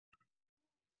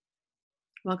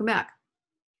Welcome back.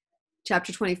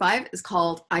 Chapter 25 is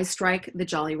called I Strike the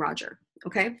Jolly Roger.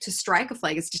 Okay, to strike a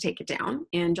flag is to take it down,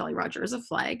 and Jolly Roger is a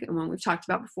flag, and one we've talked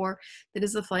about before, that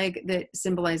is the flag that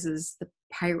symbolizes the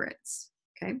pirates.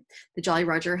 Okay, the Jolly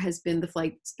Roger has been the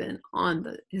flag that's been on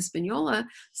the Hispaniola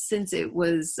since it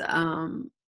was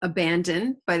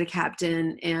abandoned by the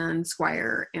captain and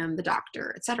squire and the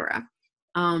doctor, etc.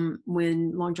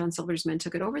 When Long John Silver's men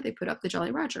took it over, they put up the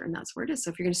Jolly Roger, and that's where it is.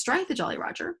 So if you're going to strike the Jolly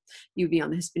Roger, you'd be on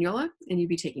the Hispaniola, and you'd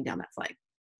be taking down that flag.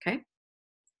 Okay?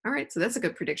 All right, so that's a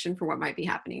good prediction for what might be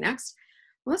happening next.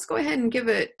 Well, let's go ahead and give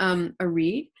it a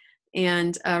read.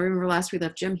 And remember last we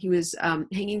left Jim, he was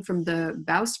hanging from the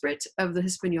bowsprit of the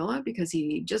Hispaniola because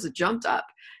he just jumped up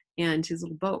and his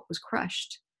little boat was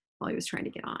crushed while he was trying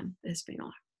to get on the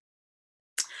Hispaniola.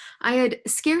 I had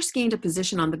scarce gained a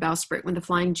position on the bowsprit when the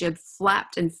flying jib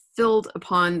flapped and filled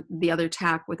upon the other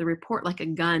tack with a report like a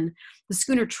gun. The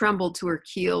schooner trembled to her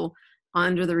keel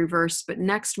under the reverse, but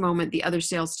next moment the other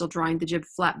sail still drawing, the jib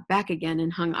flapped back again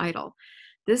and hung idle.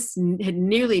 This had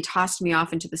nearly tossed me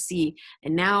off into the sea,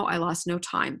 and now I lost no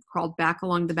time, crawled back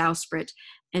along the bowsprit,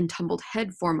 and tumbled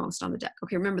head foremost on the deck.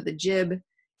 Okay, remember the jib,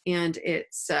 and it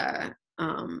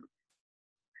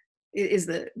is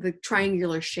the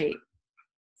triangular shape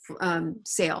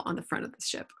sail on the front of the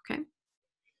ship. Okay.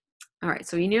 All right.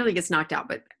 So he nearly gets knocked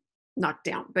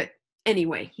down. But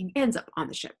anyway, he ends up on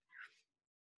the ship.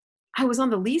 I was on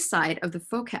the lee side of the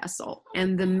forecastle,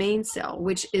 and the mainsail,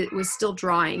 which it was still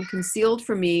drawing, concealed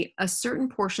from me a certain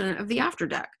portion of the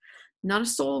afterdeck. Not a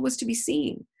soul was to be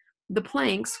seen. The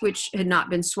planks, which had not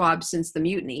been swabbed since the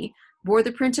mutiny, bore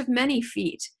the print of many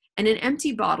feet, and an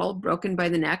empty bottle, broken by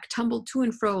the neck, tumbled to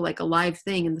and fro like a live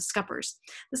thing in the scuppers.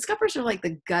 The scuppers are like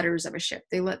the gutters of a ship.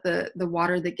 They let the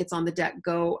water that gets on the deck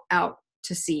go out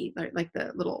to sea, like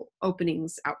the little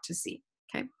openings out to sea.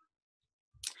 Okay.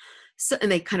 So, and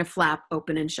they kind of flap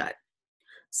open and shut.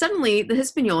 Suddenly, the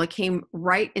Hispaniola came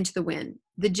right into the wind.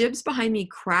 The jibs behind me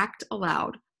cracked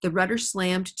aloud. The rudder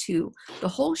slammed to. The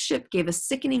whole ship gave a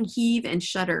sickening heave and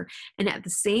shudder, and at the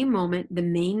same moment, the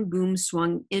main boom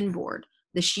swung inboard,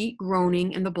 the sheet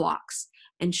groaning in the blocks,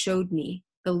 and showed me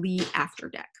the lee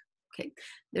afterdeck. Okay,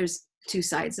 there's two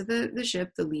sides of the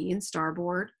ship, the lee and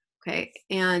starboard. Okay,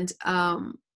 and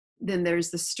then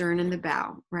there's the stern and the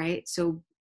bow, right? So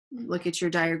look at your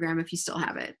diagram if you still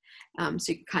have it,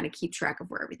 so you can kind of keep track of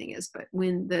where everything is. But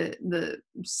when the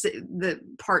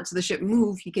parts of the ship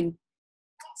move, you can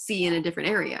see in a different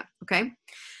area. Okay,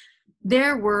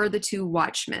 there were the two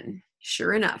watchmen.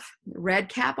 Sure enough, red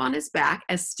cap on his back,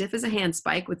 as stiff as a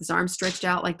handspike, with his arms stretched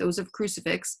out like those of a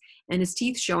crucifix, and his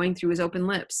teeth showing through his open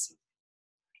lips.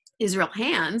 Israel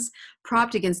hands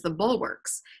propped against the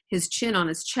bulwarks, his chin on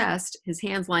his chest, his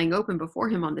hands lying open before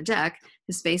him on the deck,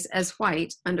 his face as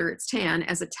white under its tan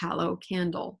as a tallow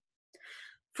candle.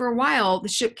 For a while, the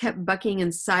ship kept bucking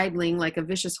and sidling like a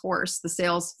vicious horse, the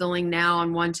sails filling now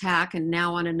on one tack and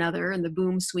now on another, and the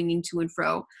boom swinging to and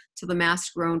fro, till the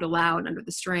mast groaned aloud under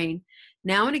the strain.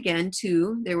 Now and again,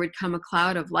 too, there would come a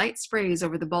cloud of light sprays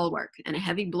over the bulwark, and a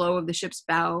heavy blow of the ship's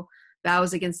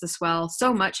bows against the swell.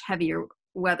 So much heavier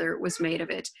weather was made of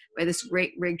it by this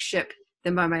great rigged ship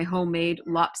than by my homemade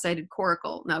lopsided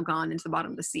coracle, now gone into the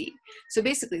bottom of the sea. So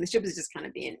basically, the ship is just kind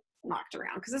of being knocked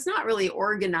around because it's not really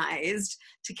organized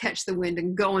to catch the wind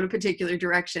and go in a particular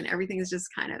direction. Everything is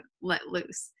just kind of let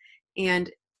loose.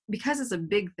 And because it's a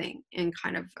big thing and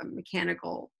kind of a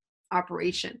mechanical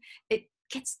operation, it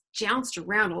gets jounced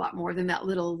around a lot more than that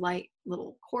little light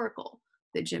little coracle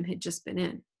that Jim had just been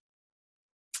in.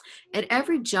 At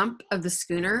every jump of the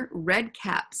schooner, Red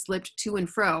Cap slipped to and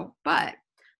fro, but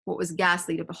what was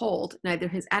ghastly to behold, neither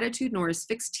his attitude nor his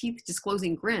fixed teeth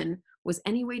disclosing grin was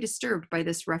any way disturbed by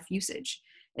this rough usage.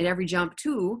 At every jump,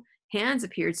 too, Hands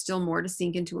appeared still more to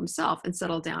sink into himself and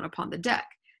settle down upon the deck,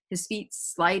 his feet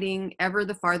sliding ever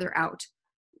the farther out,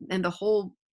 and the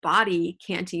whole body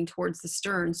canting towards the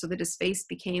stern so that his face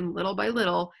became little by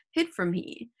little hid from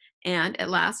me, and at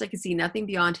last I could see nothing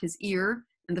beyond his ear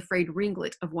and the frayed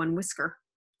ringlet of one whisker.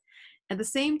 At the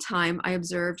same time, I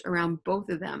observed around both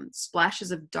of them splashes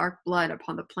of dark blood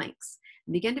upon the planks,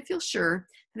 and began to feel sure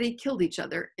that they killed each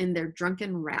other in their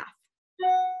drunken wrath.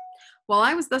 While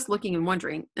I was thus looking and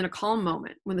wondering, in a calm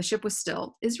moment, when the ship was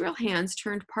still, Israel Hands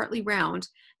turned partly round,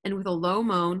 and with a low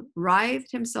moan,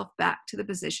 writhed himself back to the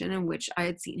position in which I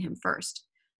had seen him first.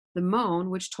 The moan,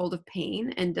 which told of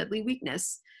pain and deadly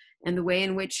weakness, and the way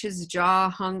in which his jaw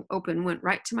hung open, went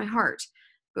right to my heart.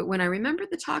 But when I remembered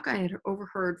the talk I had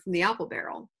overheard from the apple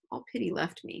barrel, all pity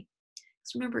left me.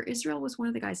 Because remember, Israel was one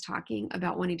of the guys talking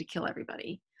about wanting to kill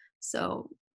everybody. So,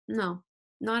 no,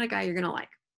 not a guy you're going to like.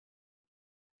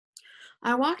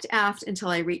 I walked aft until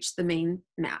I reached the main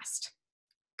mast.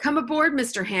 "Come aboard,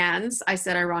 Mr. Hands," I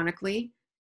said ironically.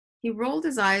 He rolled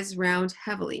his eyes round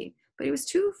heavily, but he was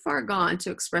too far gone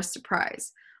to express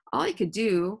surprise. All he could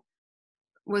do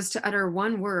was to utter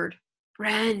one word,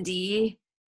 "Brandy."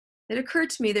 It occurred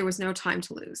to me there was no time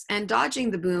to lose, and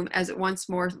dodging the boom as it once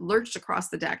more lurched across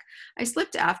the deck, I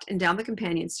slipped aft and down the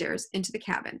companion stairs into the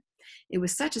cabin. It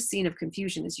was such a scene of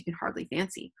confusion as you can hardly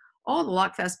fancy. All the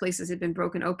lockfast places had been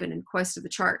broken open in quest of the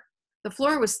chart. The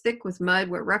floor was thick with mud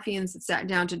where ruffians had sat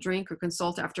down to drink or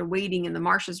consult after wading in the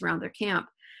marshes round their camp.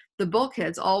 The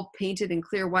bulkheads, all painted in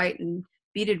clear white and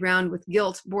beaded round with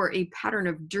gilt, bore a pattern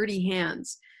of dirty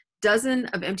hands. Dozens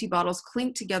of empty bottles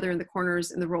clinked together in the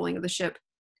corners in the rolling of the ship.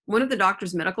 One of the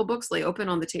doctor's medical books lay open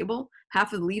on the table,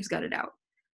 half of the leaves gutted out,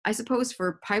 I suppose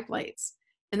for pipe lights.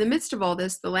 In the midst of all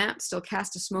this, the lamp still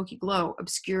cast a smoky glow,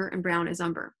 obscure and brown as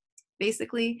umber.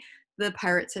 Basically, the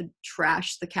pirates had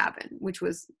trashed the cabin, which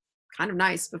was kind of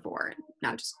nice before, and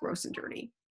now just gross and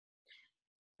dirty.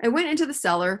 I went into the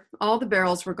cellar. All the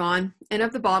barrels were gone, and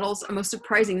of the bottles, a most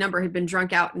surprising number had been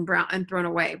drunk out and thrown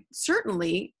away.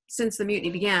 Certainly, since the mutiny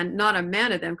began, not a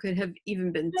man of them could have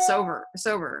even been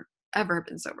ever have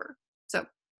been sober. So,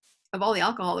 of all the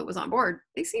alcohol that was on board,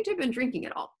 they seemed to have been drinking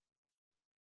it all.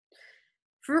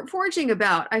 For foraging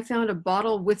about, I found a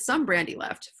bottle with some brandy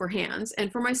left for Hans,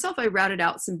 and for myself I routed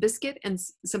out some biscuit and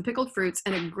some pickled fruits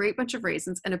and a great bunch of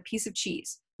raisins and a piece of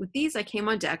cheese. With these I came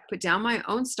on deck, put down my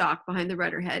own stock behind the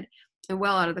rudderhead and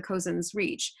well out of the coxswain's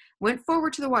reach, went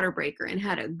forward to the water breaker and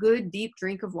had a good deep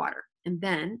drink of water, and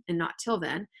then, and not till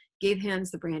then, gave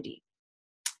Hans the brandy.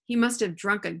 He must have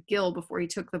drunk a gill before he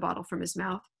took the bottle from his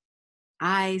mouth.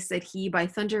 "Aye," said he, "by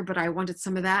thunder, but I wanted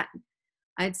some of that."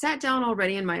 I had sat down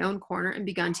already in my own corner and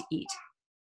begun to eat.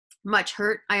 "Much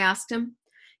hurt?" I asked him.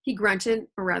 He grunted,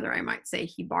 or rather I might say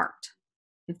he barked.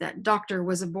 "If that doctor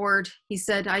was aboard," he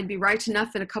said, "I'd be right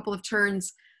enough in a couple of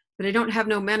turns, but I don't have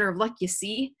no manner of luck, you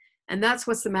see, and that's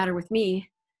what's the matter with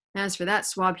me. As for that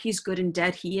swab, he's good and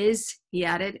dead, he is," he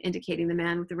added, indicating the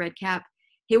man with the red cap.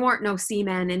 "He warn't no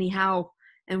seaman anyhow,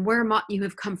 and where mought you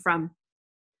have come from?"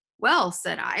 "Well,"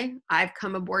 said I, "I've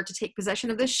come aboard to take possession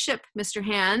of this ship, Mr.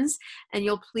 Hands, and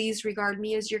you'll please regard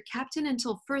me as your captain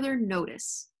until further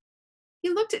notice." He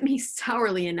looked at me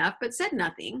sourly enough, but said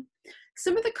nothing.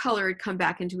 Some of the color had come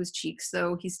back into his cheeks,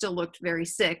 though he still looked very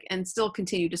sick, and still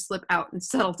continued to slip out and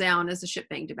settle down as the ship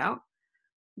banged about.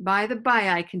 "By the by,"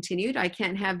 I continued, "I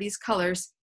can't have these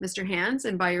colors, Mr. Hands,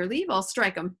 and by your leave I'll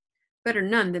strike 'em. Better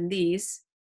none than these."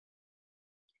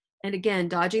 And again,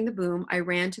 dodging the boom, I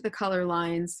ran to the color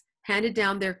lines, handed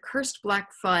down their cursed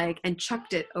black flag, and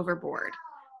chucked it overboard.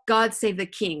 "God save the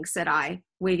king," said I,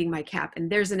 waving my cap,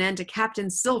 "and there's an end to Captain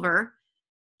Silver."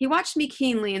 He watched me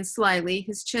keenly and slyly,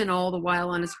 his chin all the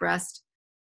while on his breast.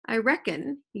 "I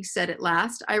reckon," he said at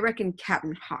last, "I reckon,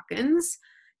 Captain Hawkins,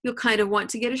 you'll kind of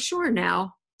want to get ashore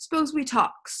now. S'pose we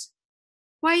talks."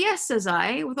 "Why, yes," says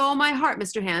I, "with all my heart,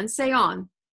 Mr. Hands, say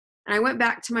on." And I went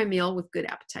back to my meal with good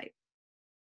appetite.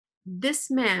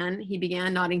 "This man," he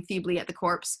began, nodding feebly at the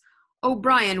corpse,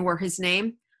 "O'Brien were his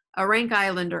name, a rank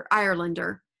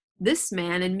Irelander. This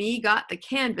man and me got the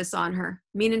canvas on her,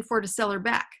 meanin' for to sell her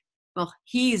back. Well,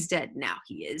 he's dead now,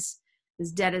 he is.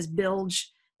 As dead as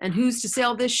bilge. And who's to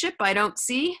sail this ship, I don't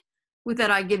see. With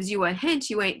that I gives you a hint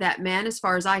you ain't that man as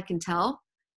far as I can tell.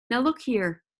 Now look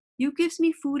here, you gives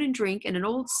me food and drink and an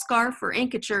old scarf or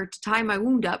ankacher to tie my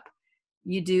wound up.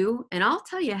 You do, and I'll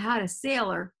tell you how to sail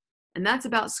her. And that's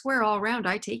about square all round,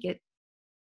 I take it."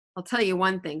 "I'll tell you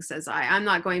one thing," says I. "I'm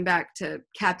not going back to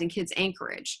Captain Kidd's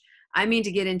anchorage. I mean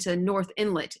to get into North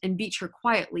Inlet and beach her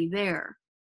quietly there."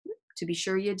 "To be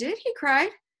sure you did," he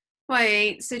cried. "Why, I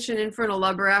ain't sich an infernal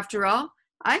lubber after all.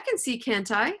 I can see,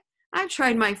 can't I? I've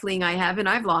tried my fleeing, I have, and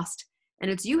I've lost.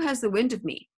 And it's you has the wind of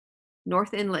me.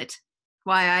 North Inlet.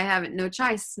 Why, I haven't no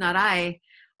choice, not I.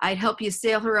 I'd help you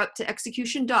sail her up to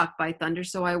Execution Dock, by thunder,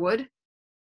 so I would."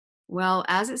 Well,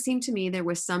 as it seemed to me, there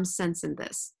was some sense in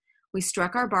this. We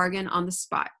struck our bargain on the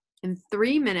spot. In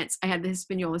 3 minutes, I had the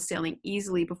Hispaniola sailing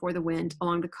easily before the wind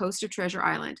along the coast of Treasure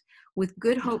Island, with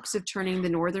good hopes of turning the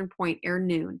northern point ere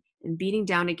noon and beating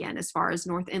down again as far as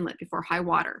North Inlet before high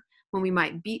water, when we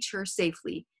might beach her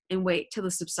safely and wait till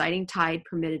the subsiding tide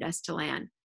permitted us to land.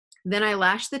 Then I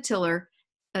lashed the tiller,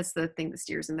 that's the thing that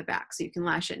steers in the back, so you can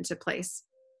lash it into place,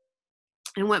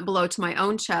 and went below to my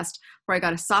own chest, where I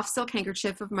got a soft silk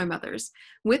handkerchief of my mother's.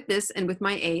 With this, and with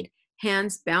my aid,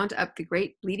 Hans bound up the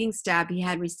great bleeding stab he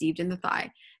had received in the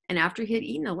thigh, and after he had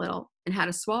eaten a little, and had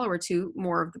a swallow or two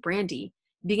more of the brandy,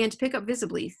 began to pick up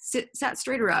visibly, sat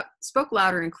straighter up, spoke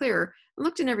louder and clearer, and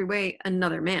looked in every way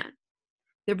another man.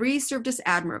 The breeze served us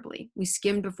admirably. We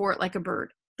skimmed before it like a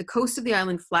bird. the coast of the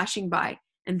island flashing by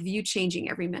and the view changing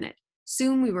every minute.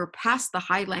 Soon we were past the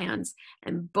high lands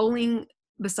and bowling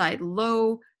beside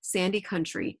low, sandy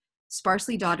country,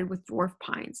 sparsely dotted with dwarf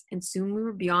pines, and soon we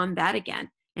were beyond that again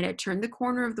and had turned the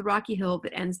corner of the rocky hill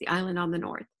that ends the island on the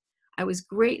north. I was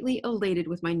greatly elated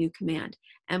with my new command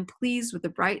and pleased with the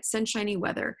bright, sunshiny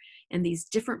weather and these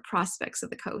different prospects of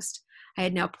the coast. I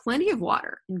had now plenty of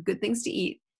water and good things to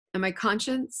eat, and my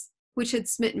conscience, which had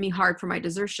smitten me hard for my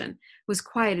desertion, was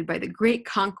quieted by the great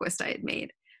conquest I had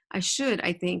made. I should,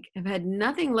 I think, have had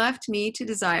nothing left me to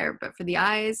desire but for the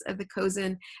eyes of the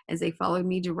cozen as they followed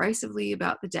me derisively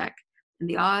about the deck, and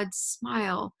the odd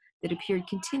smile that appeared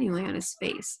continually on his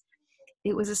face.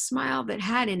 It was a smile that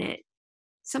had in it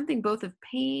something both of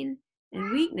pain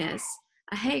and weakness,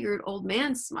 a haggard old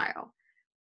man's smile.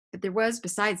 But there was,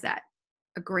 besides that,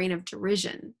 a grain of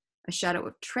derision, a shadow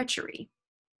of treachery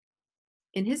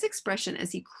in his expression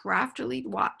as he craftily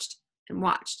watched and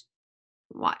watched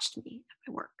and watched me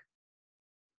at my work.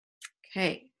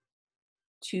 Okay,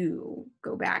 to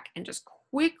go back and just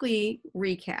quickly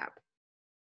recap.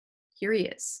 Here he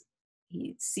is.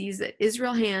 He sees that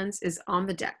Israel Hands is on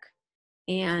the deck,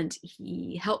 and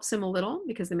he helps him a little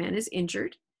because the man is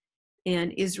injured.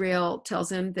 And Israel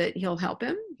tells him that he'll help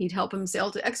him. He'd help him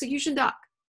sail to Execution Dock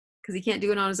because he can't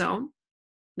do it on his own.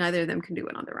 Neither of them can do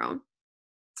it on their own.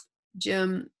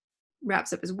 Jim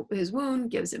wraps up his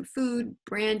wound, gives him food,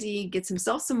 brandy, gets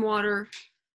himself some water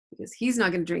because he's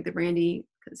not going to drink the brandy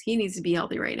because he needs to be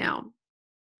healthy right now.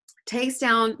 Takes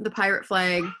down the pirate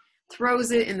flag,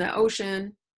 throws it in the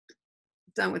ocean.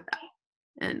 Done with that.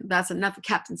 And that's enough of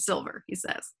Captain Silver, he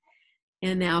says.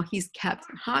 And now he's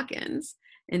Captain Hawkins,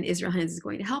 and Israel Hands is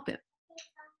going to help him.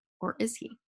 Or is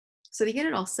he? So they get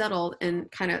it all settled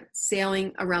and kind of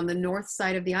sailing around the north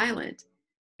side of the island.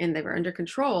 And they were under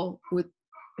control with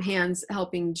Hands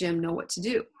helping Jim know what to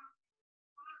do.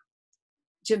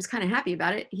 Jim's kind of happy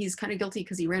about it. He's kind of guilty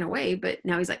because he ran away, but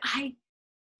now he's like, I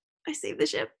saved the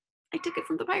ship. I took it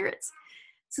from the pirates.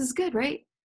 This is good, right?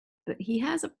 But he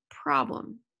has a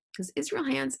problem because Israel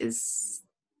Hands is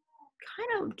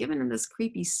kind of giving him this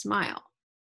creepy smile.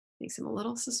 Makes him a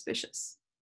little suspicious.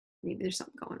 Maybe there's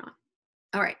something going on.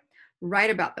 All right,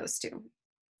 write about those two.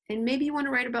 And maybe you want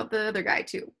to write about the other guy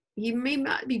too. He may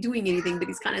not be doing anything, but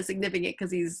he's kind of significant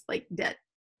because he's like dead.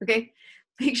 Okay?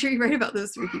 Make sure you write about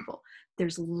those three people.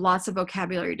 There's lots of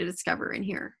vocabulary to discover in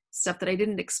here. Stuff that I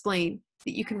didn't explain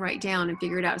that you can write down and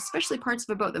figure it out, especially parts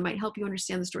of a boat that might help you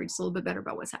understand the story just a little bit better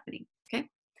about what's happening. Okay?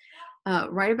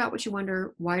 Write about what you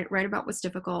wonder. Write about what's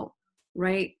difficult.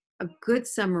 Write a good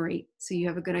summary so you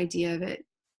have a good idea of it.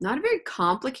 Not a very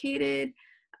complicated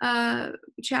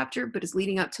chapter, but it's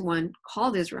leading up to one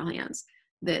called Israel Hands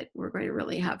that we're going to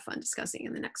really have fun discussing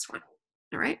in the next one.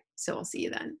 All right, so I'll see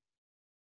you then.